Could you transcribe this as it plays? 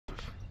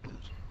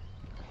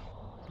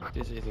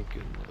Dit is echt een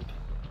kut.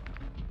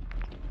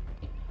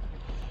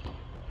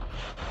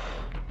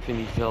 Ik vind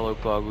die vel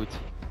ook wel goed.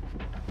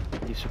 Die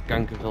heeft zo'n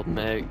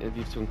kankerveldmerk, die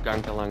heeft zo'n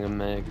kankerlange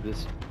merk,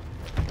 dus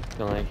ik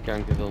kan echt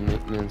kankerveel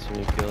mensen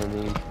mee killen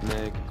in één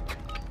merk.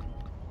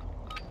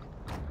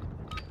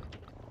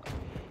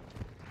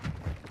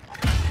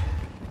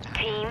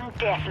 Team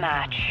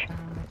deathmatch.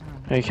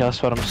 Hey gast,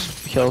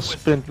 waarom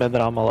sprint mij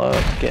er allemaal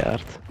uit,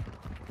 keihard?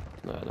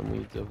 Nou ja, dan moet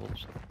je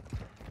dubbels.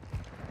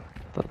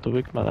 Dat doe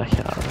ik, maar dat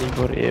gaat niet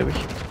voor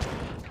eeuwig.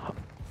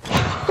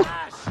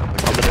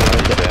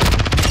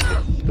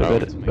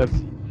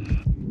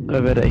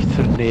 We werden echt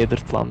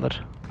vernederd,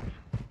 Lander.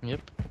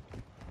 Yep.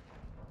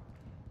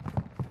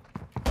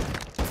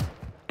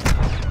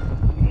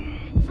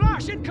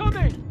 Flash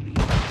incoming!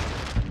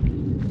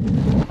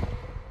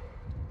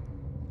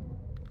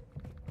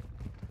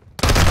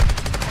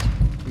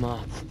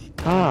 Maat.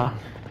 Ah.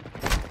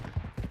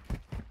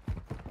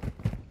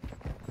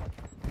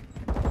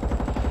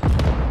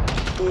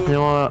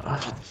 Jongen.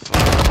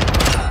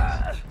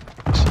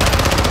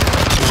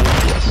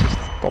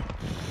 Top.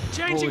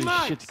 Holy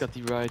shit, ik had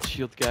die riot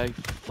shield guy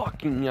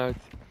fucking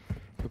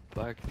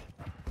uitgepakt.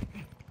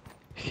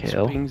 Ik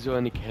Geel. spring zo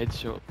en ik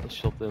headshot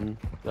hem.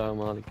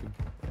 Daarom haal ik hem.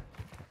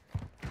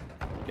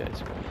 Die guy is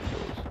gewoon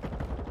close.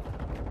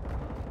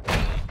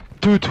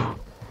 Dude.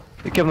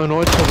 Ik heb nog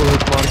nooit zoveel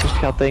hitmarkers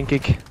gehad, denk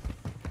ik.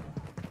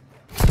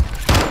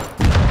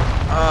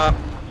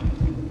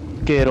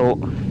 Kerel.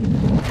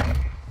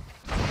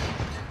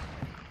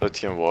 Zou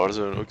geen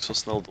Warzone ook zo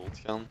snel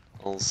doodgaan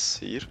als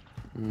hier?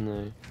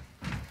 Nee.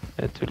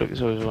 Natuurlijk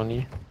sowieso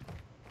niet.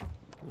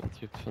 Want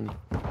je hebt van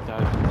die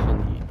duizend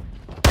van die...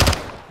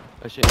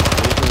 Als je in de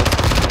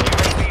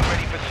UAV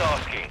ready for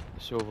tasking.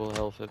 zoveel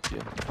health heb je,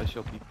 als je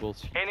op die bot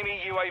schiet.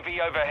 Enemy UAV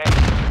overhead.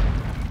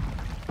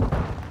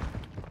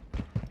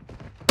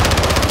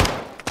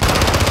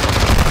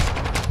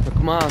 Maar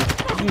kom aan,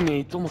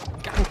 teammate, domme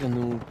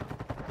kankernoep.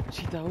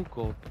 Ziet daar ook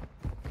op.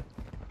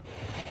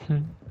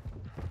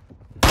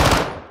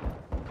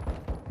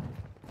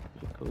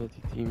 Ik hoop dat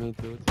die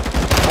teammate dood is.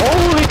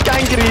 Holy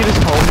kanker, hier is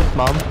 100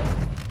 man.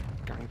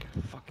 Kanker,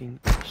 fucking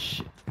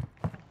shit.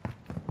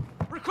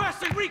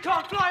 Requesting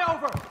recon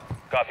flyover!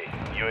 Copy.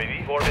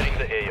 UAV orbiting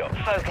the AO.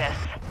 Focus.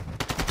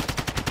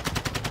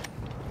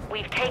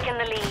 We've taken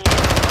the lead.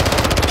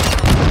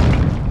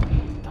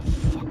 The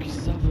fuck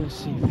is dat voor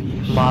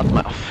CV? Maat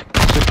me af.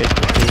 Zoek echt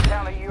nog niet.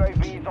 Counter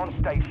UAV is on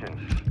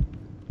station.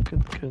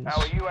 Kunst.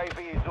 Our UAV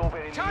is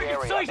orbiting the Target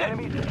area. sighted!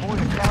 Enemies deployed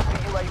a counter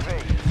UAV.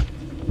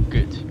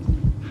 Good.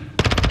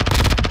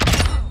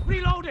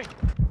 Reloading!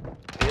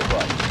 Be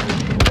advised.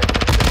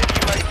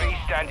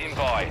 UAV standing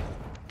by.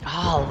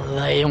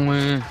 Allee,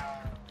 jongen.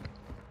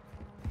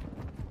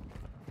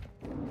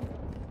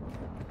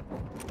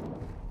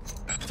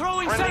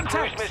 Throwing Friendly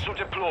cruise Semtex! missile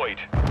deployed.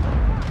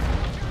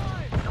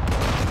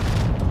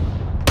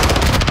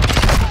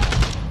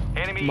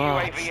 Enemy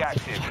Maat, UAV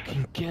active.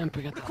 fucking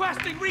camper gaat...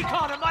 Requesting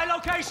recon at my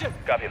location!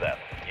 Copy that.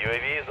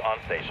 UAV is on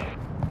station.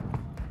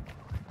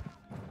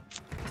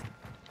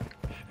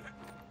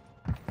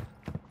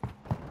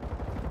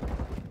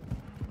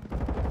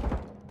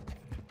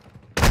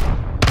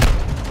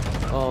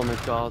 Oh my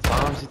god,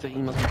 waarom zit er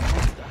iemand achter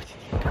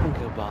die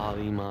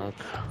kankerbalie, maat?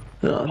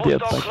 Ja, die Hostile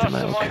pakte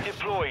mij cluster ook. mine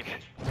deployed.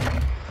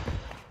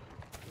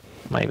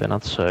 Maar ik ben aan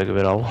het zuigen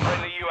weer al.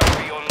 Friendly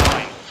UAV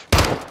online.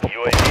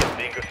 UAV is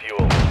being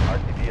refueled.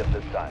 RTB at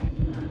this time.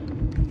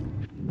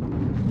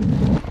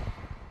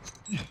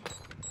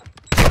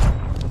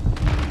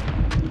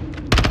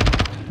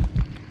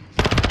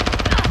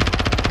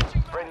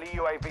 Friendly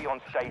UAV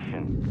on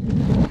station.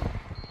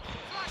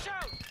 Flash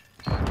out!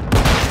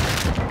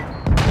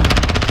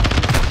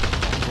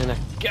 Ik ben echt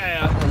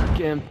keihard aan het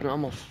campen,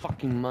 allemaal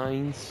fucking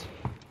mines.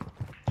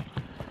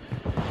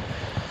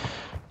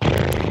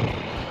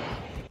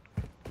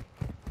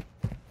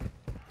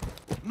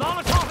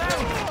 Molotov out!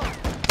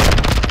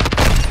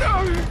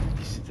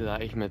 Die zitten daar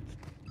echt met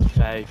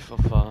 5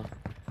 of wat?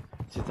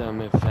 Die zitten daar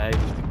met 5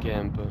 te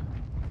campen.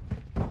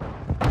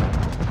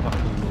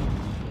 Fucking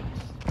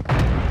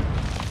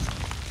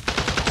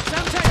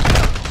Semtex!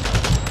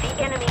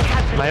 The enemy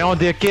has the Maar jongen,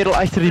 die kerel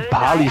achter die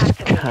balie is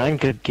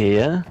kankergay,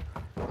 hè.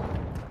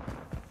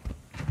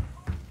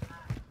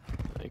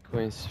 Ik wil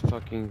eens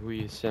fucking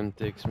goede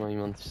Semtex, maar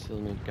iemand stil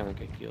met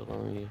kankerkill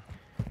dan hier.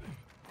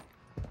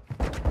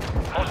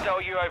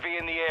 Hostile UAV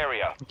in the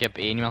area. Ik heb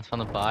één iemand van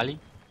de balie.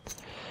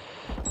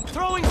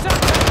 Throwing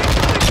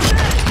Semtex!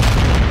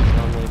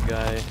 Andere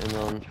guy en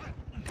dan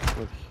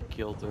wordt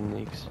gekillt door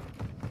niks.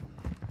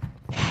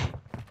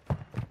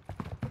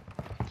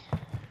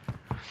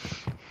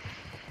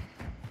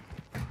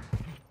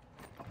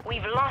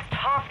 We've lost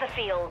half the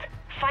field.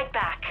 Fight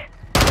back.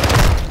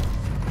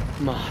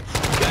 Maat,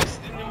 die guy zit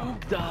in de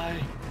hoek daar.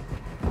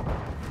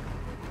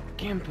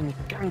 Campende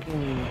kanker.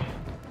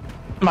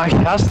 Maar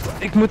gast,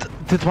 ik moet...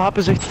 Dit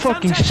wapen is echt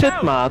fucking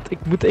shit, maat. Ik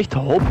moet echt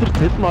 100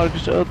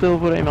 hitmarkers uitdelen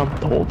voor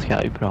iemand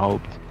doodgaat,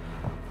 überhaupt.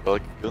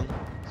 Welke gun?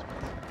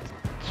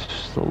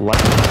 Zo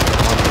lekker.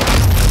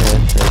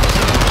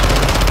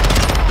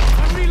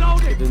 I'm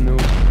reloading! De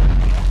noob.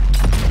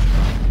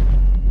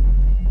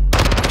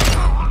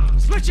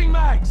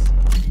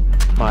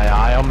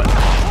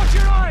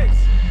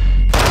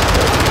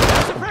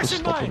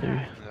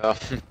 Ja,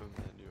 bij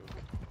mij nu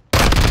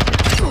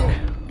ook.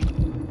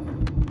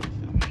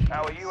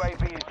 Our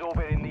UAV is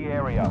orbiting the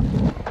area.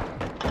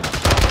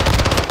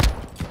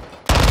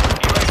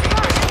 UAV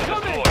ready to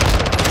Coming!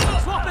 deploy.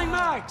 Swapping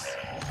mags!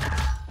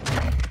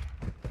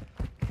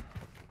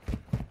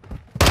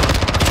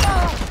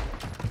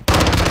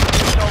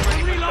 It's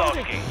already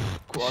Reloading. Sasaki.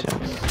 Quad.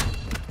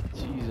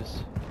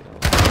 Jesus.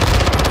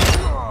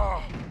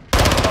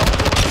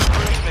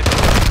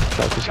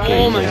 Dat is Oh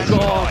geen my hè.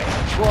 god!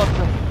 What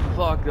the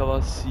fuck, dat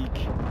was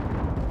ziek.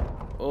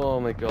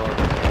 Oh my god.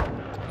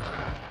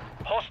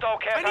 Hostile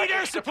care I need air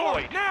package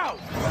support deployed. now!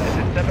 This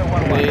is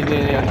 711.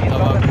 Nee, dat He's on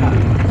was... the path.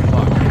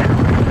 Fuck.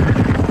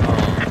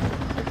 Oh.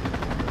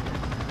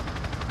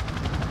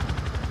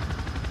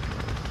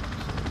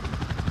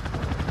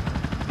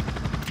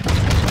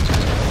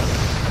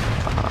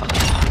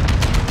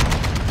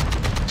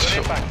 Good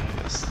impact.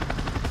 Yes.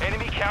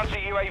 Enemy counter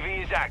UAV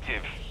is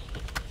active.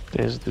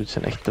 Deze dudes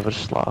zijn echt te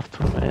verslaafd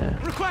voor mij. Hè.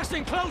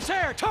 Requesting close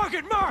air!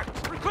 Target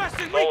marked!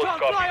 Requesting Solid recon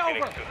copy,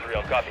 flyover! Phoenix 2-3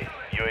 on copy.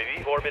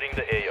 UAV orbiting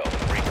the AO.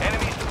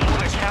 Enemies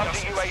deployed a counter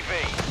UAV.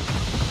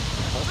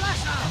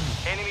 Flash out!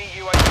 Enemy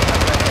UAV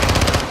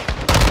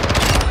overhead.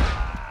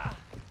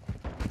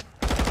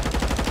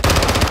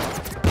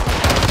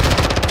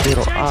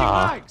 Kerel Changing A.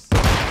 mags!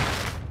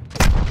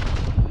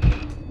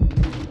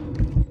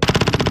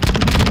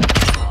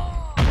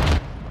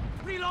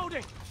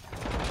 Reloading!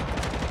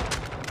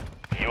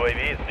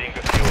 UAV is being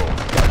refueled.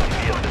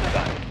 RTB at this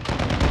time.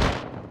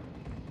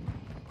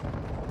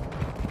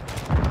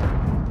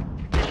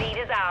 The lead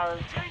is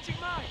ours. Changing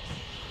mags!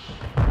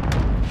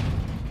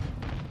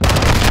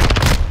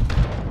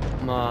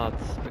 Maat.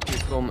 Oké,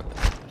 kom.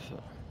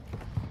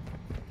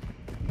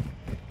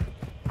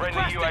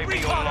 Friendly Requesting UAV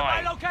recon at my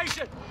online.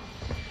 location!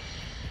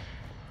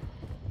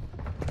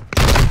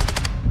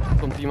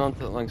 Komt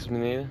iemand langs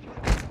beneden?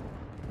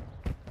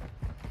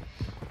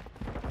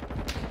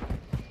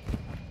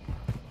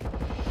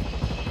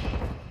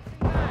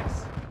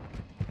 Mags!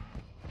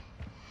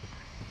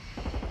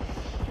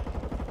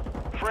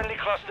 Friendly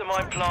cluster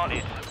mine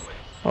planted.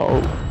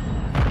 Oh.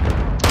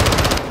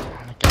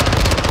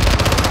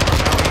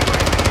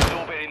 UAV is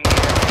orbiting the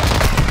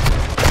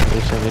area.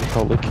 We zijn weer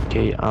gelukkig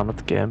gay aan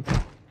het campen.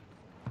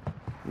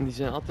 Die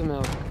zijn altijd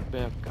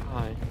bij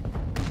elkaar.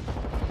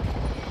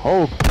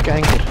 Oh,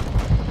 kanker.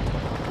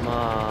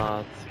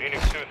 Maat.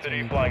 Phoenix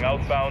 2-3 flying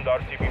outbound.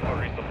 RTB for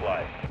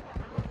resupply.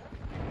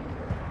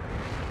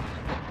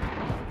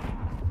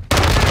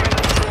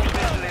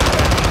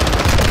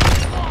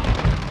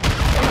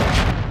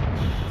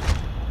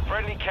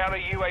 Friendly counter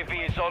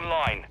UAV is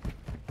online.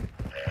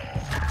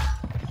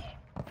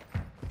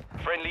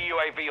 Friendly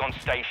UAV on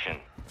station.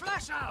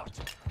 Flash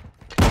out!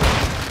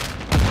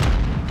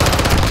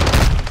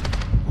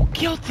 Hoe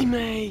killt hij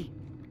mij?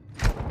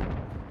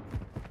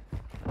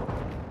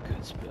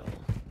 Kutspel.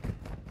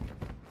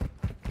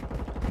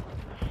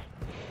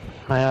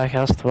 Maar ja,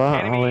 gast, wat?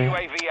 Enemy Allee.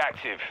 UAV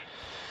active.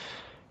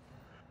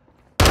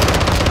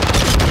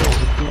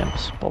 PM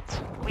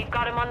spot. We've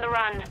got him on the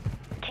run.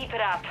 Keep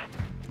it up.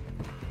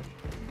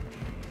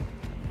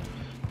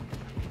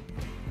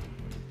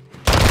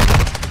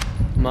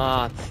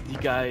 Maat, die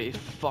guy is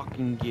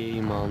fucking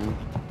gay, man.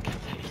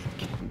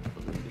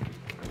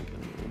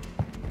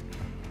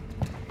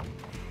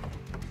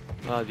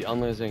 Ah, die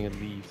anderen zijn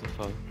geliefd of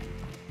wat?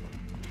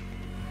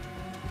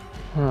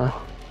 Ah.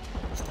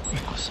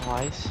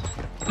 Size.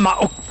 Maar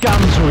ook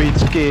kan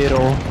zoiets,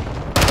 kerel.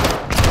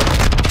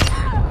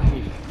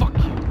 Hey, fuck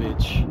you,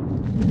 bitch.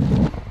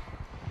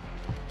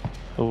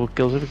 Hoeveel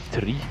kills heb ik?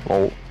 3?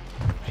 Lol.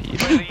 4.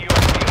 Friendly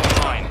UAV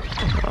online.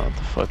 What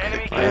the fuck.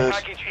 Enemy care Nice.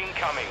 package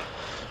incoming.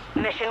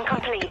 Mission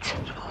complete.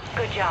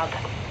 Good job.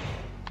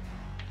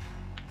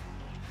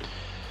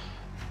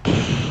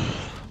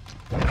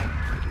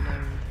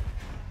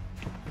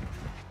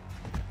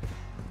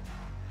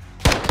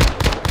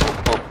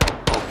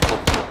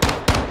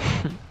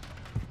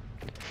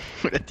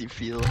 Dat die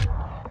viel.